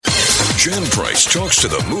Jan Price talks to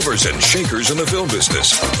the movers and shakers in the film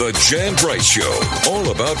business. The Jan Price Show,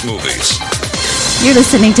 all about movies. You're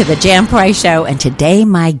listening to The Jan Price Show, and today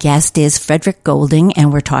my guest is Frederic Golding,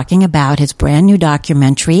 and we're talking about his brand new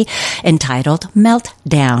documentary entitled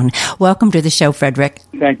Meltdown. Welcome to the show, Frederic.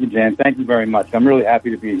 Thank you, Jan. Thank you very much. I'm really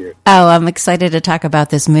happy to be here. Oh, I'm excited to talk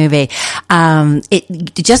about this movie.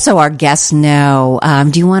 Just so our guests know,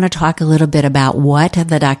 do you want to talk a little bit about what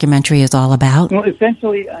the documentary is all about? Well,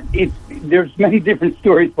 essentially, there's many different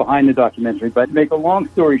stories behind the documentary, but to make a long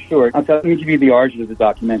story short, let me give you the origin of the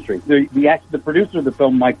documentary. The producer of the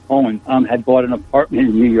film, Mike Cohen, had bought an apartment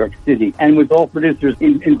in New York City, and with all producers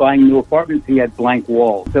in buying new apartments, he had blank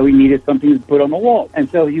walls, so he needed something to put on the wall. And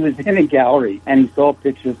so he was in a gallery, and he saw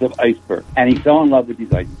pictures of icebergs, and he fell in love with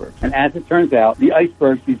these icebergs. And as it turns out, the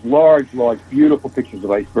icebergs, these large, beautiful pictures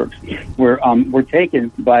of icebergs, were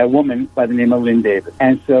taken by a woman by the name of Lynn Davis.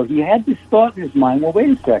 And so he had this thought in his mind, well, wait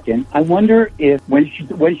a second, I wonder if when she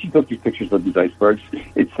took these pictures of these icebergs,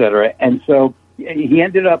 etc. And so he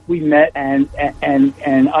ended up, we met, and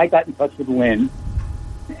I got in touch with Lynn.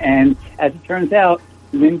 And as it turns out,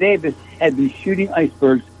 Lynn Davis had been shooting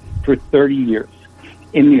icebergs for 30 years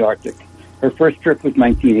in the Arctic. Her first trip was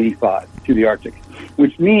 1985 to the Arctic,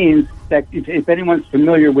 which means that if anyone's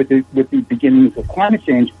familiar with the beginnings of climate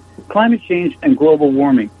change and global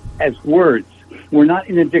warming as words were not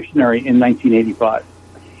in a dictionary in 1985.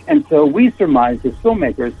 And so we surmised as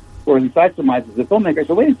filmmakers, or at least I surmised as a filmmaker,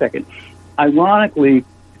 so wait a second. Ironically,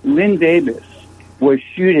 Lynn Davis was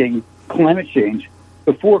shooting climate change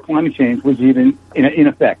before climate change was even in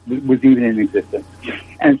effect, was even in existence.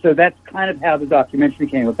 And so that's kind of how the documentary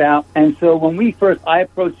came about. And so when I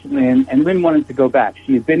approached Lynn, and Lynn wanted to go back.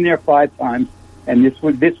 She had been there 5 times, and this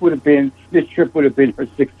trip would have been her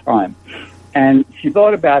 6th time. And she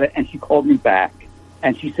thought about it, and she called me back.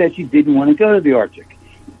 And she said she didn't want to go to the Arctic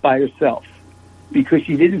by herself because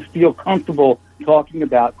she didn't feel comfortable talking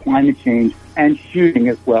about climate change and shooting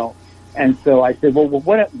as well. And so I said, well,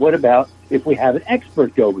 what about if we have an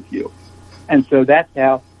expert go with you? And so that's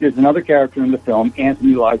how there's another character in the film,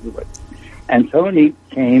 Anthony Leibowitz. And Tony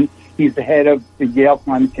came. He's the head of the Yale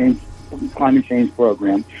Climate Change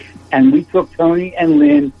program. And we took Tony and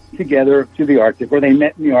Lynn together to the Arctic, or they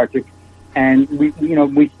met in the Arctic. And we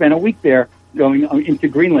spent a week there, going into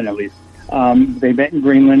Greenland at least. They met in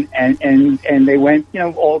Greenland, and they went,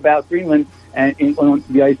 all about Greenland and on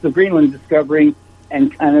the ice of Greenland, discovering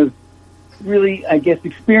and kind of really, I guess,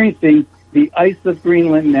 experiencing the ice of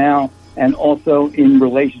Greenland now, and also in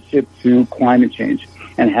relationship to climate change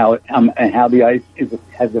and how the ice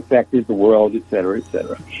has affected the world, et cetera, et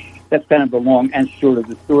cetera. That's kind of the long and short of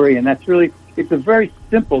the story, and it's a very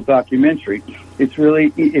simple documentary. It's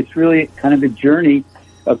really kind of a journey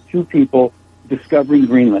of 2 people discovering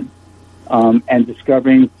Greenland, and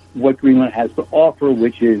discovering what Greenland has to offer,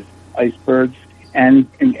 which is icebergs and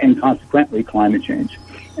consequently climate change.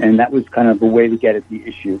 And that was kind of the way to get at the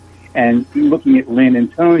issue. And looking at Lynn and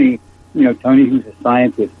Tony, Tony, who's a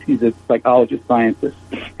scientist, he's a psychologist scientist,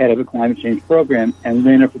 head of a climate change program, and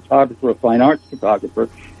Lynn, a photographer, a fine arts photographer.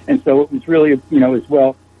 And so it was really, as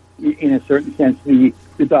well, in a certain sense, the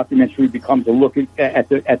documentary becomes a look at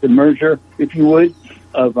the merger, if you would,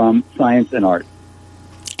 of science and art.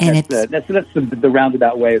 And that's the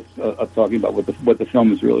roundabout way of talking about what the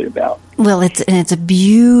film is really about. Well, it's a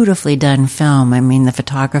beautifully done film. I mean, the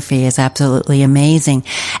photography is absolutely amazing,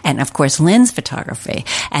 and of course, Lynn's photography.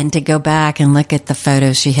 And to go back and look at the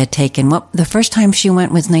photos she had taken. The first time she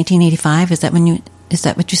went was 1985. Is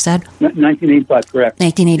that what you said? 1985, correct.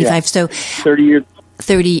 1985. Yeah. So 30 years.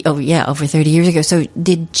 Over 30 years ago. So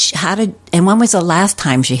and when was the last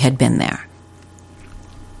time she had been there?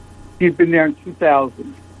 She'd been there in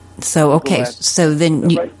 2000. So, okay. So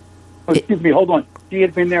then excuse me, hold on. She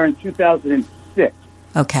had been there in 2006.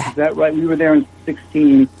 Okay. Is that right? We were there in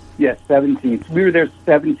 16. Yes, 17. We were there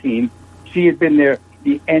 17. She had been there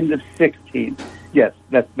the end of 16. Yes,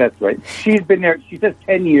 that's right. She's been there, she says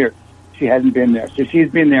 10 years she hadn't been there. So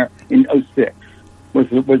she's been there in 06 was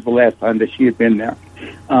the last time that she had been there.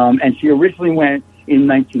 And she originally went in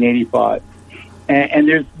 1985.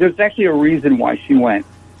 And there's actually a reason why she went.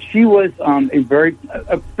 She was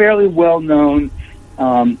a fairly well-known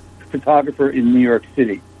photographer in New York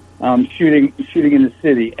City, shooting in the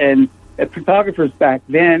city. And photographers back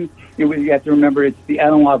then, you have to remember, it's the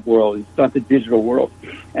analog world, it's not the digital world.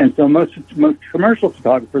 And so most commercial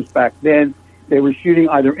photographers back then, they were shooting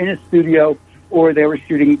either in a studio or they were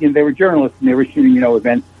journalists, and they were shooting,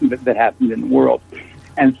 events that happened in the world.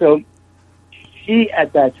 And so she,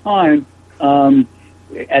 at that time,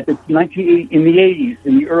 in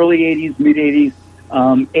the early 80s, mid 80s,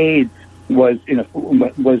 AIDS was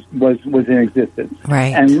in existence.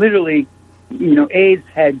 Right. And literally, AIDS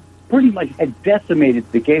had pretty much decimated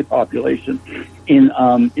the gay population in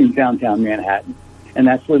downtown Manhattan, and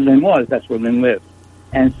that's where Lynn was. That's where Lynn lived,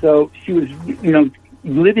 and so she was,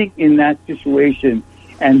 living in that situation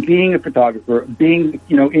and being a photographer, being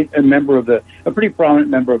a pretty prominent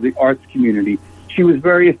member of the arts community. She was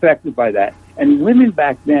very affected by that. And women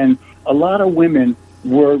back then, a lot of women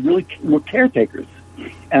were caretakers.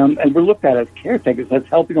 And were looked at as caretakers. That's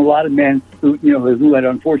helping a lot of men who had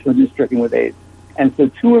unfortunately been stricken with AIDS. And so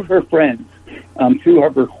two of her friends, two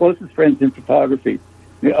of her closest friends in photography,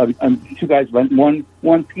 two guys,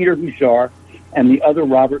 one Peter Huchar and the other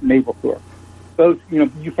Robert Mapplethorpe. Both,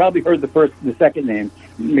 you probably heard the second name,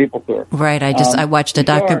 Mapplethorpe. Right. I watched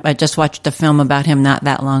I just watched a film about him not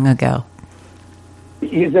that long ago.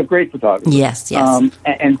 He's a great photographer. Yes.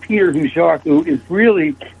 And Peter Huchar,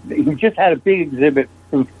 who just had a big exhibit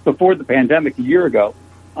before the pandemic a year ago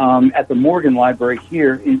at the Morgan Library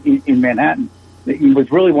here in Manhattan. He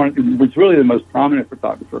was really the most prominent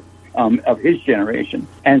photographer of his generation.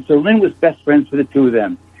 And so Lynn was best friends with the two of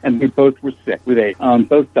them, and they both were sick with AIDS,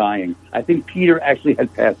 both dying. I think Peter actually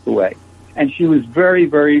had passed away, and she was very,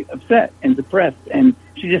 very upset and depressed, and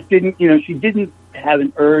she just didn't have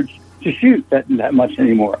an urge to shoot that much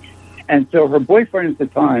anymore. And so her boyfriend at the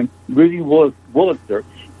time, Rudy Wolitzer,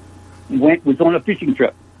 was on a fishing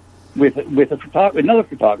trip with another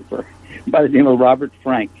photographer by the name of Robert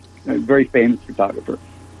Frank, a very famous photographer.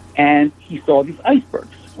 And he saw these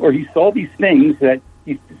icebergs, or he saw these things in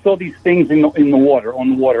the water, on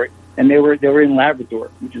the water, and they were in Labrador,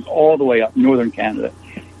 which is all the way up northern Canada.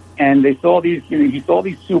 And they saw these, he saw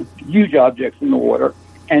these huge objects in the water,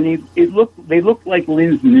 and they looked like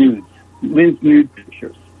Lynn's nude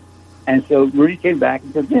pictures. And so Rudy came back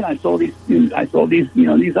and said, "Man, I saw these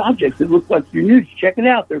objects. It look like your nudes. Check it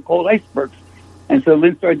out. They're called icebergs." And so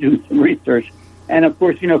Lynn started doing some research, and of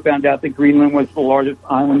course, found out that Greenland was the largest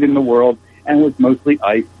island in the world and was mostly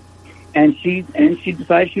ice. And she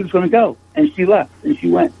decided she was going to go, and she left, and she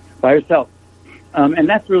went by herself. And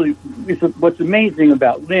that's really what's amazing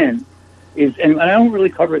about Lynn is, and I don't really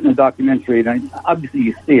cover it in the documentary, and obviously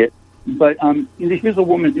you see it, but here's a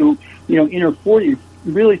woman who, in her 40s,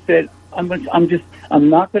 really said, I'm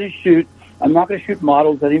not going to shoot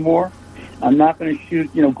models anymore. I'm not going to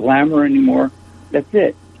shoot, glamour anymore. That's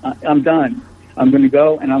it. I'm done. I'm going to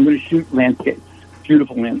go and I'm going to shoot landscapes,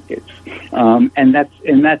 beautiful landscapes. And that's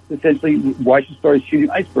essentially why she started shooting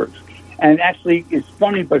icebergs. And actually, it's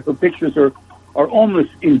funny, but her pictures are almost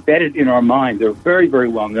embedded in our mind. They're very, very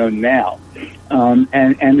well known now. And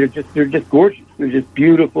they're just gorgeous. They're just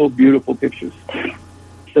beautiful, beautiful pictures.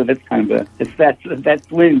 So that's kind of that's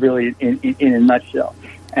Lynn really in a nutshell.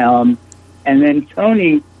 And then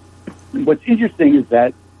Toni, what's interesting is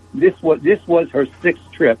that this was her sixth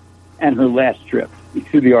trip and her last trip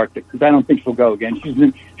to the Arctic, because I don't think she'll go again.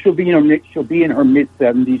 She'll be in her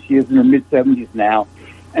mid-70s. She is in her mid-70s now,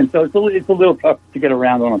 and so it's a little tough to get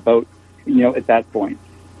around on a boat, at that point.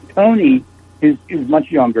 Toni is much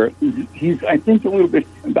younger. He's I think a little bit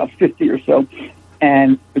about 50 or so.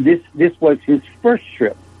 And this was his first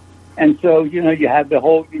trip, and so you have the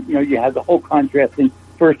whole contrasting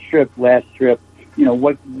first trip, last trip.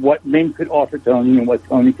 What Lynn could offer Toni and what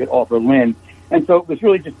Toni could offer Lynn, and so it was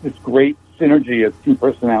really just this great synergy of two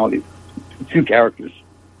personalities, two characters.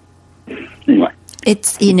 Anyway.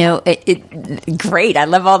 It's, great. I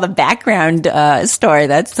love all the background story.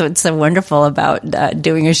 That's what's so wonderful about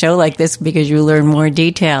doing a show like this, because you learn more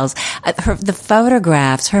details. Her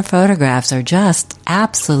photographs are just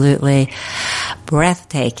absolutely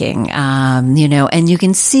breathtaking. And you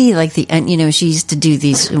can see she used to do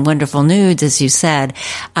these wonderful nudes, as you said,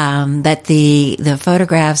 that the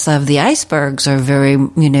photographs of the icebergs are very,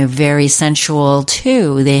 very sensual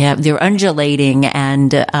too. They're undulating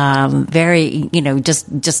and, very,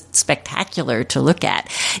 just spectacular to look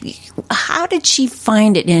at. How did she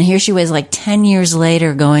find it? And here she was 10 years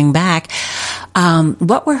later going back.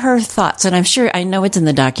 What were her thoughts? And I know it's in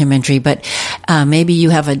the documentary, but maybe you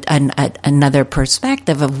have another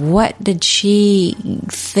perspective of what did she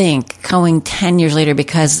think going 10 years later?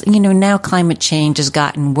 Because, now climate change has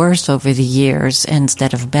gotten worse over the years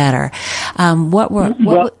instead of better. What were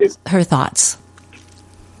her thoughts?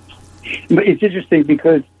 But it's interesting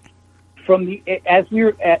because as we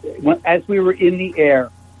were in the air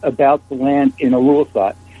about the land in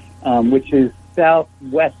Ilulissat, which is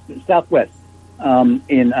southwest in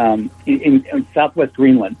southwest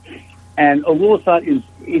Greenland, and Ilulissat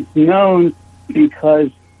is known because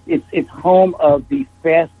it's home of the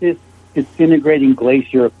fastest disintegrating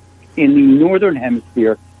glacier in the northern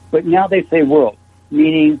hemisphere, but now they say world,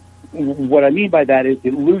 meaning what I mean by that is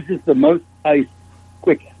it loses the most ice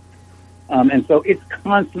quickest. And so it's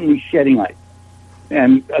constantly shedding ice.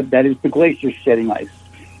 And that is the glaciers shedding ice.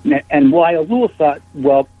 And why Uluwatu?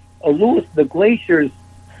 Well, the glaciers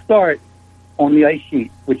start on the ice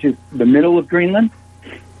sheet, which is the middle of Greenland,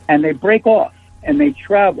 and they break off, and they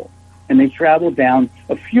travel down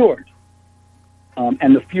a fjord.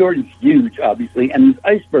 And the fjord is huge, obviously, and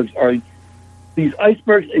these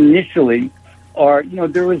icebergs initially are,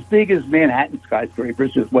 they're as big as Manhattan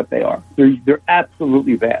skyscrapers is what they are. They're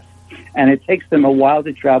absolutely vast. And it takes them a while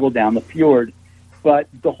to travel down the fjord. But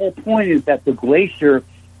the whole point is that the glacier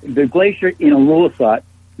in Uluwatu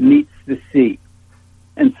meets the sea.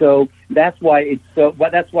 And so that's why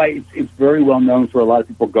it's very well known for a lot of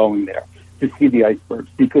people going there to see the icebergs,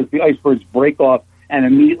 because the icebergs break off and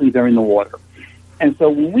immediately they're in the water. And so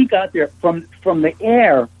when we got there from the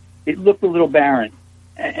air, it looked a little barren,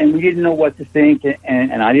 and we didn't know what to think,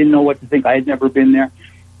 and I didn't know what to think. I had never been there,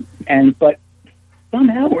 but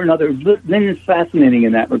somehow or another, Lynn is fascinating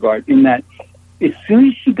in that regard. In that, as soon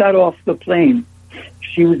as she got off the plane,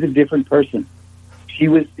 she was a different person. She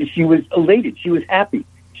was elated. She was happy.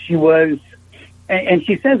 She was, and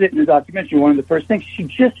she says it in the documentary. One of the first things, she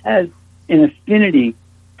just has an affinity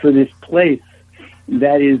for this place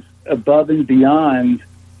that is above and beyond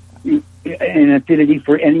an affinity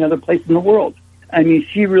for any other place in the world. I mean,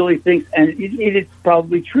 she really thinks, and it's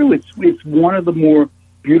probably true, it's one of the more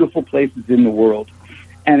beautiful places in the world.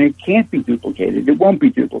 And it can't be duplicated. It won't be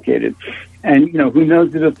duplicated. And, who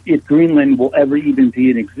knows if Greenland will ever even be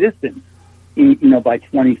in existence, by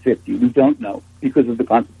 2050. We don't know, because of the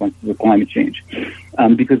consequences of climate change.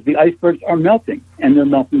 Because the icebergs are melting, and they're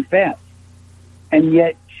melting fast. And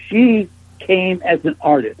yet she came as an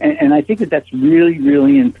artist. And I think that's really,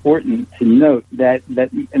 really important to note that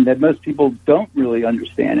most people don't really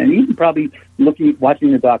understand. And even probably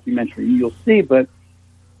watching the documentary, you'll see, but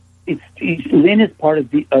Lynn is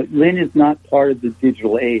not part of the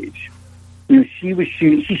digital age. She's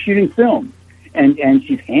shooting film, and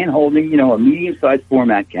she's hand holding, a medium-sized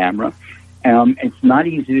format camera. It's not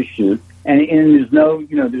easy to shoot, and there's no,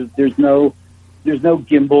 there's no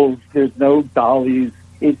gimbals, there's no dollies.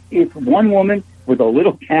 It's one woman with a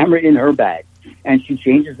little camera in her bag, and she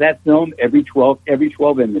changes that film every 12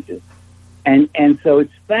 images, and so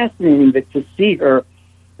it's fascinating to see her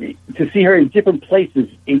in different places,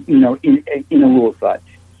 in Uluwatu.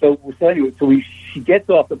 So anyway, she gets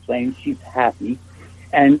off the plane, she's happy,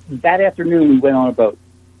 and that afternoon we went on a boat,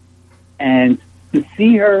 and to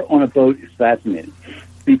see her on a boat is fascinating,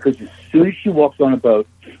 because as soon as she walks on a boat,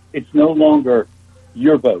 it's no longer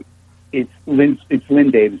your boat. It's Lynn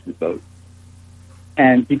Davis's boat,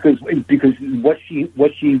 and because what she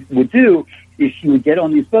would do is she would get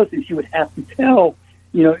on these boats and she would have to tell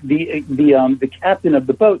the captain of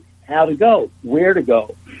the boat how to go, where to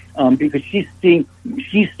go, because she's seeing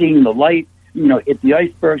the light hit the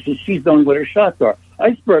icebergs, and she's knowing what her shots are.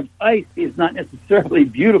 Ice is not necessarily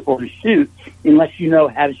beautiful to shoot unless you know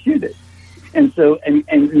how to shoot it, and so and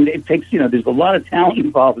it takes there's a lot of talent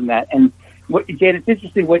involved in that. And Jane, it's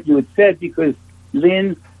interesting what you had said, because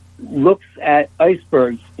Lynn looks at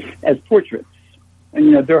icebergs as portraits,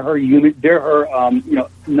 and they're her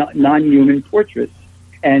non-human portraits,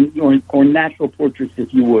 and or natural portraits,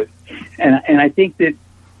 if you would. And I think that,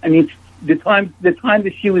 the time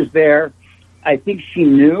that she was there, I think she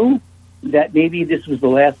knew that maybe this was the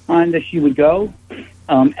last time that she would go,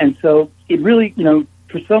 and so it really,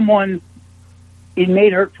 for someone, it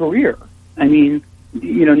made her career.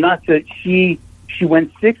 Not that she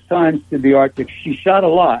went 6 times to the Arctic. She shot a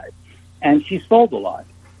lot, and she sold a lot.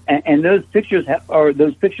 And those pictures are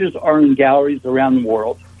in galleries around the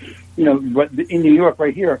world. In New York,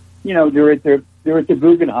 right here, they're at the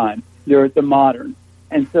Guggenheim, they're at the Modern,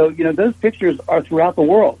 and so those pictures are throughout the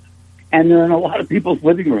world, and they're in a lot of people's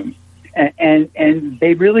living rooms. And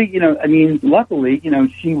they really, luckily,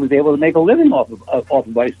 she was able to make a living off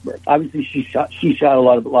of iceberg. Obviously, she shot a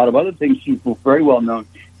lot of other things. She's very well known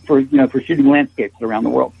for shooting landscapes around the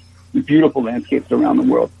world, beautiful landscapes around the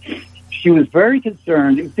world. She was very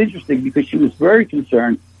concerned. It was interesting because she was very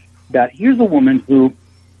concerned that here's a woman who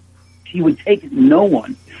she would take no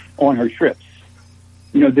one on her trips.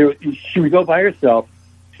 She would go by herself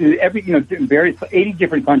to various 80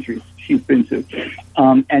 different countries she's been to,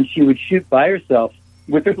 and she would shoot by herself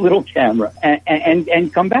with her little camera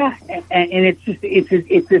and come back. And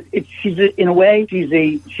she's in a way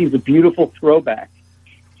she's a beautiful throwback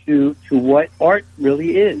to what art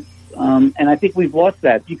really is. And I think we've lost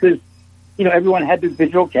that because everyone had their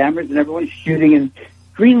digital cameras and everyone's shooting. And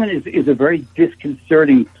Greenland is a very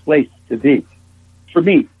disconcerting place to be. for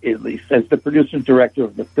me at least, as the producer and director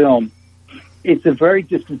of the film, it's a very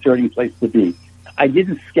disconcerting place to be. I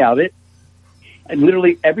didn't scout it. And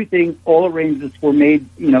literally everything, all arrangements were made,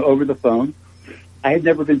 over the phone. I had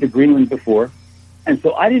never been to Greenland before. And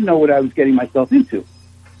so I didn't know what I was getting myself into.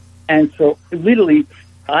 And so literally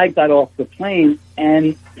I got off the plane,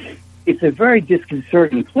 and it's a very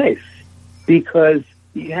disconcerting place because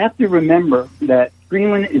you have to remember that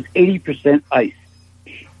Greenland is 80% ice.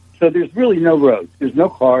 So there's really no roads. There's no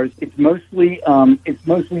cars. It's mostly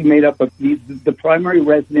made up of the primary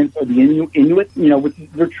residents are the Inuit. Which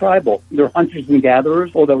they're tribal. They're hunters and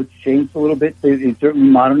gatherers. Although it's changed a little bit, it's certainly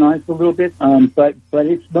modernized a little bit. But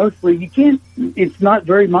it's mostly it's not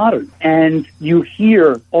very modern. And you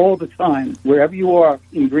hear all the time wherever you are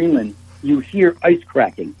in Greenland, you hear ice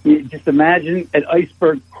cracking. Just imagine an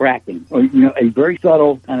iceberg cracking, or a very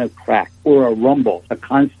subtle kind of crack, or a rumble, a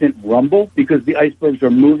constant rumble, because the icebergs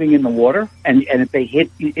are moving in the water, and if they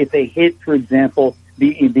hit, for example,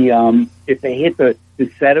 if they hit the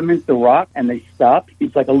sediment, the rock, and they stop,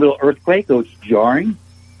 it's like a little earthquake, so it's jarring,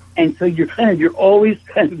 and so you're always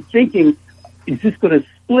kind of thinking, is this going to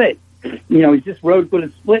split? Is this road going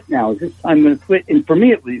to split now? Is this time going to split? And for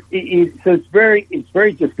me, at least, so it's very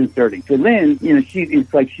disconcerting. For Lynn,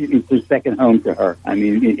 it's her second home to her. I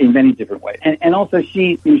mean, in many different ways. And also,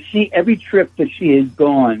 she every trip that she has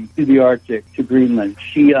gone to the Arctic, to Greenland,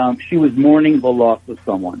 she was mourning the loss of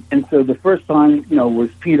someone. And so the first time, was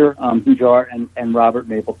Peter Hujar and Robert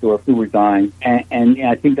Mapplethorpe, who were dying. And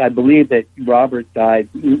I believe that Robert died,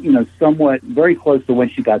 somewhat very close to when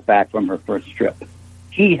she got back from her first trip.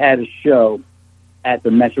 He had a show at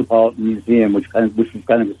the Metropolitan Museum, which was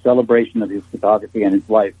kind of a celebration of his photography and his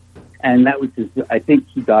life. And that was I think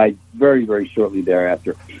he died very, very shortly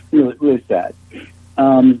thereafter. Really, really sad.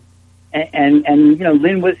 And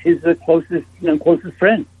Lynn was his closest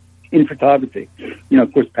friend in photography.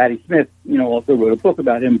 Of course, Patti Smith, also wrote a book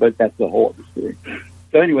about him, but that's the whole other story.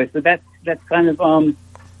 So anyway, so that's kind of,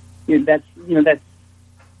 that's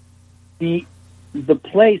the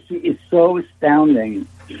place is so astounding.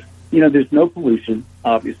 There's no pollution,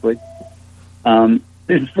 obviously.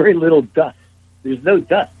 There's very little dust. There's no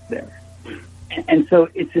dust there. And so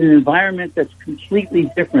it's an environment that's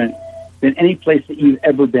completely different than any place that you've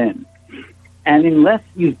ever been. And unless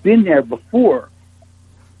you've been there before,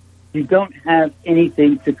 you don't have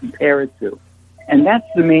anything to compare it to. And that's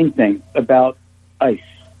the main thing about ice.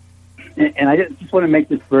 And I just want to make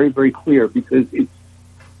this very, very clear, because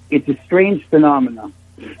it's a strange phenomenon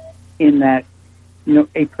in that,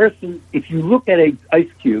 a person, if you look at an ice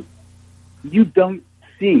cube, you don't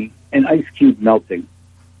see an ice cube melting.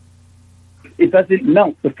 It doesn't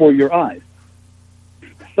melt before your eyes.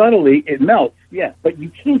 Subtly, it melts, yes, but you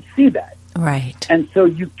can't see that. Right. And so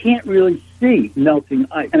you can't really see melting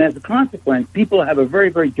ice. And as a consequence, people have a very,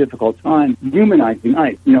 very difficult time humanizing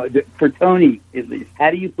ice. For Tony, at least,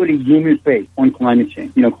 how do you put a human face on climate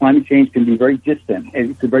change? Climate change can be very distant,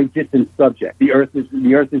 and it's a very distant subject. The Earth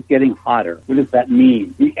is getting hotter. What does that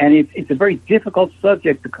mean? And it's a very difficult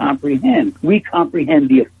subject to comprehend. We comprehend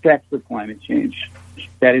the effects of climate change.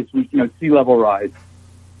 That is, sea level rise,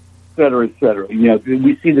 et cetera, et cetera.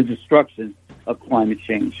 We see the destruction of climate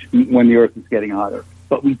change when the Earth is getting hotter.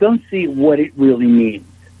 But we don't see what it really means.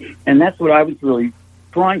 And that's what I was really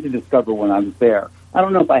trying to discover when I was there. I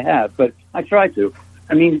don't know if I have, but I tried to.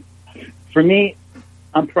 I mean, for me,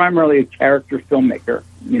 I'm primarily a character filmmaker.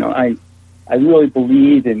 I really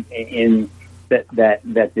believe in that the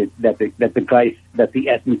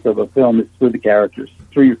essence of a film is through the characters,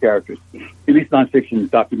 through your characters, at least nonfiction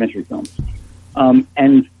documentary films.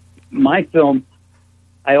 And my film,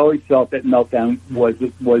 I always felt that Meltdown was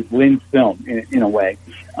Lynn's film in a way,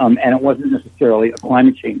 and it wasn't necessarily a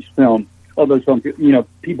climate change film. Although some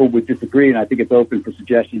people would disagree, and I think it's open for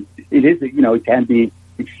suggestions. It is, it can be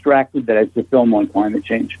extracted that it's a film on climate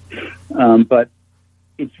change, but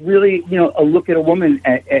it's really a look at a woman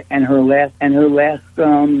and her last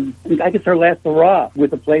I guess her last hurrah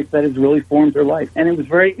with a place that has really formed her life. And it's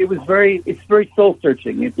very soul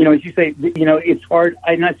searching. As you say, it's hard.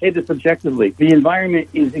 And I say this objectively. The environment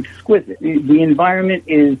is exquisite. The environment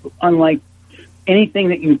is unlike anything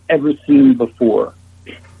that you've ever seen before.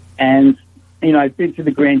 And I've been to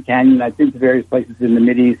the Grand Canyon. I've been to various places in the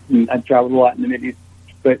Mideast, and I've traveled a lot in the Mideast.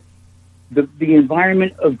 But the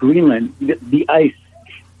environment of Greenland, the ice,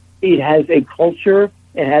 it has a culture,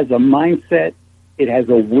 it has a mindset, it has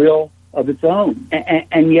a will of its own.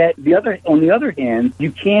 And yet, on the other hand,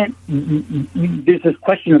 you can't, there's this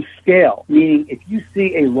question of scale, meaning if you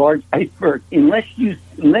see a large iceberg, unless you've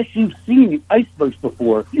seen icebergs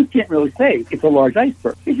before, you can't really say it's a large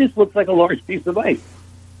iceberg. It just looks like a large piece of ice.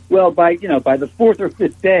 Well, by the fourth or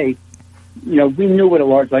fifth day, we knew what a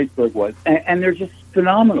large iceberg was, and they're just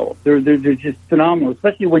phenomenal. They're just phenomenal,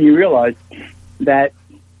 especially when you realize that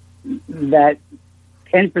 10%.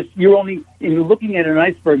 You're only in looking at an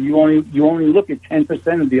iceberg. You only look at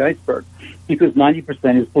 10% of the iceberg because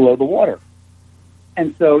 90% is below the water,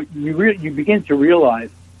 and so you begin to realize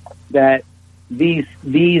that these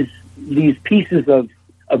pieces of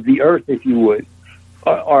the earth, if you would,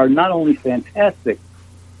 are not only fantastic,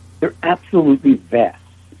 they're absolutely vast.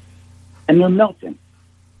 And they're melting.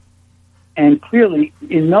 And clearly,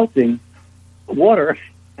 in melting, water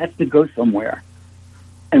has to go somewhere.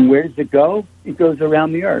 And where does it go? It goes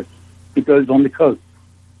around the earth. It goes on the coast,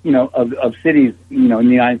 of cities, in the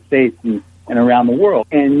United States and around the world.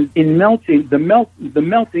 And in melting, the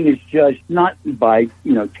melting is judged not by,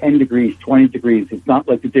 10 degrees, 20 degrees. It's not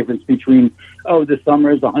like the difference between, the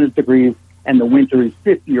summer is 100 degrees and the winter is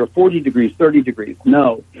 50 or 40 degrees, 30 degrees.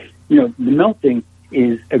 No. The melting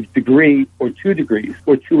is a degree or 2 degrees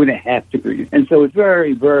or 2.5 degrees. And so it's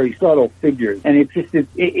very, very subtle figures. And it's just,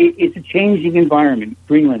 it's a changing environment.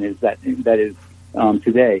 Greenland is that is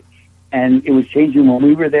today. And it was changing when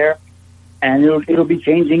we were there, and it'll be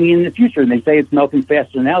changing in the future. And they say it's melting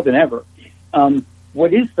faster now than ever.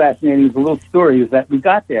 What is fascinating is a little story is that we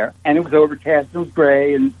got there and it was overcast, it was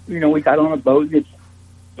gray, and, we got on a boat and it's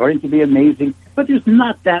starting to be amazing, but there's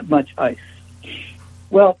not that much ice.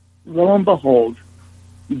 Well, lo and behold,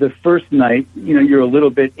 the first night, you're a little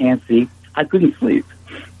bit antsy. I couldn't sleep.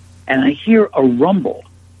 And I hear a rumble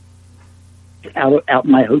out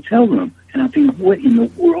my hotel room. And I'm thinking, what in the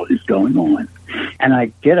world is going on? And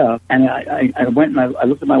I get up and I went and I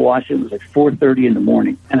looked at my watch. It was like 4:30 in the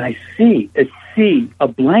morning. And I see a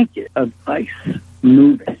blanket of ice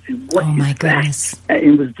moving. I said, what is goodness. That?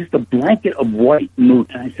 It was just a blanket of white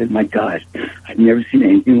moving. And I said, my gosh, I've never seen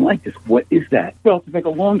anything like this. What is that? Well, to make a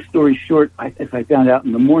long story short, as I found out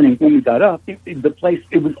in the morning when we got up, the place,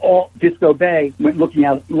 it was all Disco Bay. Went looking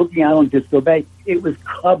out on Disco Bay. It was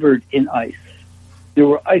covered in ice. There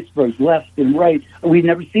were icebergs left and right. We'd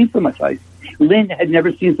never seen so much ice. Lynn had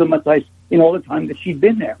never seen so much ice in all the time that she'd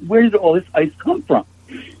been there. Where did all this ice come from?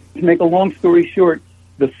 To make a long story short,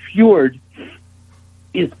 the fjord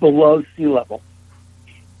is below sea level,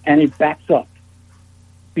 and it backs up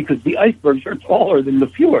because the icebergs are taller than the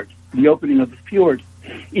fjord, the opening of the fjord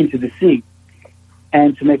into the sea.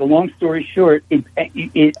 And to make a long story short, the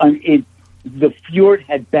fjord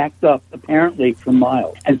had backed up apparently for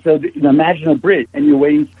miles. And so imagine a bridge, and you're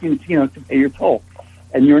waiting, to pay your toll,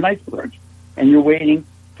 and you're an iceberg, and you're waiting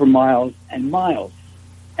for miles and miles.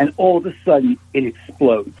 And all of a sudden, it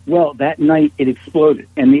explodes. Well, that night, it exploded,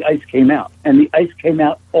 and the ice came out. And the ice came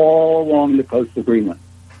out all along the coast of Greenland.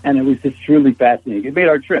 And it was just truly fascinating. It made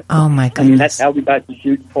our trip. Oh, my goodness. I mean, that's how we got to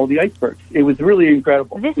shoot all the icebergs. It was really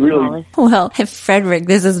incredible. Well, Frederic,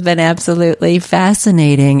 this has been absolutely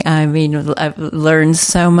fascinating. I mean, I've learned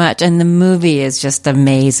so much, and the movie is just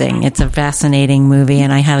amazing. It's a fascinating movie,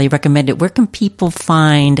 and I highly recommend it. Where can people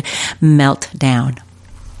find Meltdown?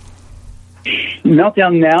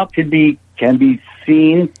 Meltdown now can be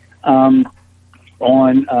seen on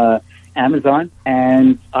Amazon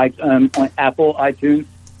and on Apple iTunes,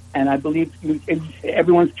 and I believe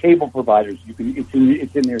everyone's cable providers. It's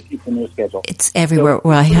in their schedule. It's everywhere.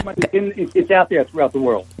 So it's out there throughout the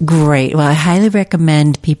world. Great. Well, I highly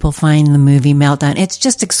recommend people find the movie Meltdown. It's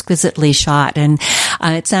just exquisitely shot, and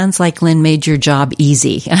it sounds like Lynn made your job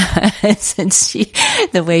easy since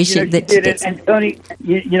the way she did it. And Tony,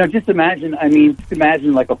 just imagine. I mean, just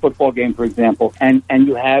imagine like a football game, for example, and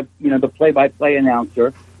you have the play-by-play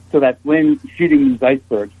announcer. So that's Lynn shooting these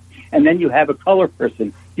icebergs. And then you have a color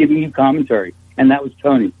person giving you commentary. And that was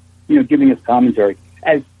Tony, giving us commentary.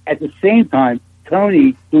 At the same time,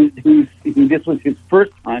 Tony, who this was his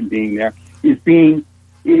first time being there, is being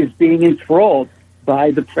enthralled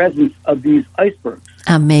by the presence of these icebergs.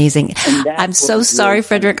 Amazing. I'm so sorry,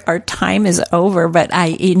 Frederic. Our time is over, but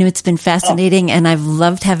it's been fascinating, and I've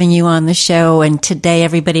loved having you on the show. And today,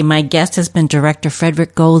 everybody, my guest has been director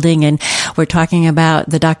Frederic Golding, and we're talking about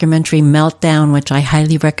the documentary Meltdown, which I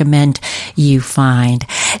highly recommend you find.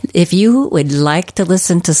 If you would like to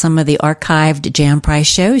listen to some of the archived Jan Price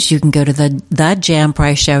shows, you can go to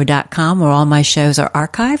thejanpriceshow.com, where all my shows are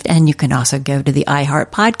archived, and you can also go to the iHeart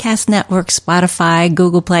Podcast Network, Spotify,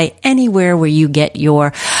 Google Play, anywhere where you get your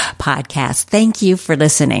podcast. Thank you for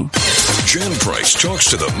listening. Jan Price talks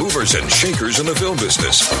to the movers and shakers in the film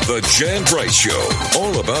business. The Jan Price Show,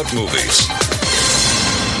 all about movies.